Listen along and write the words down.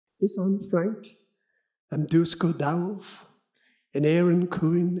is on Frank, and dus go dauf, in Aaron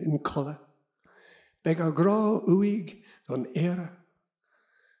Coon in Culla, beg a gra uig on era,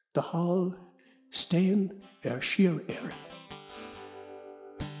 the hall stain sheer era.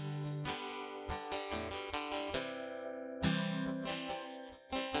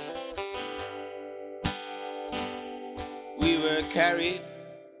 We were carried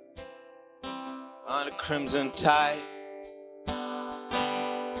on a crimson tide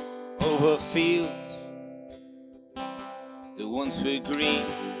over fields that once were green.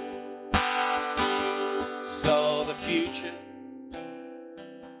 Saw the future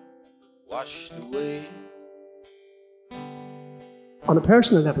washed away. On a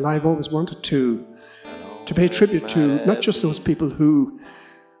personal level, I've always wanted to pay tribute to not just those people who,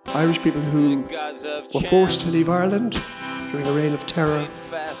 Irish people who were forced to leave Ireland during a reign of terror,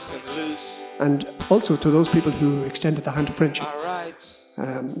 and also to those people who extended the hand of friendship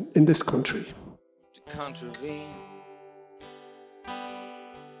in this country. To contravene.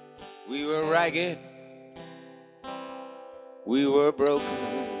 We were ragged, we were broken,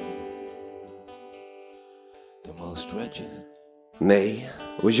 the most wretched. Mais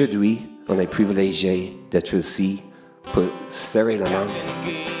aujourd'hui, on est privilégié d'être ici pour serrer la main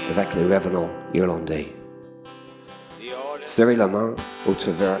avec les revenants irlandais. Serrer la main au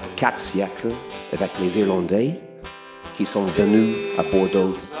travers 4 siècles avec les Irlandais qui sont venus à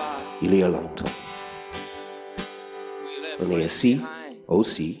Bordeaux il y a longtemps. On est ici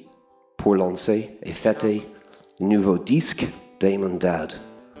aussi pour lancer et fêter le nouveau disque d'EAMONN DOWD,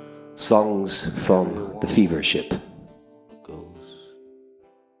 Songs from the Fever Ship.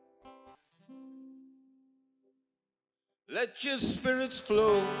 Let your spirits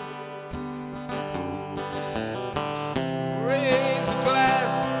flow. Raise a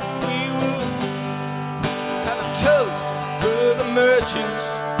glass, we will have a toast for the merchants.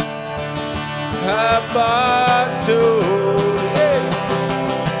 Habato, hey.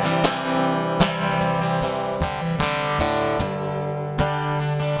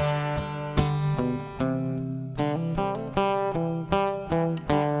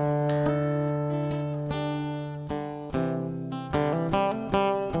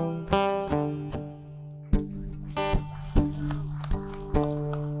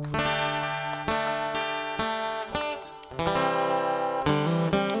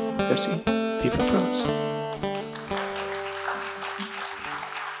 Merci. Vive France.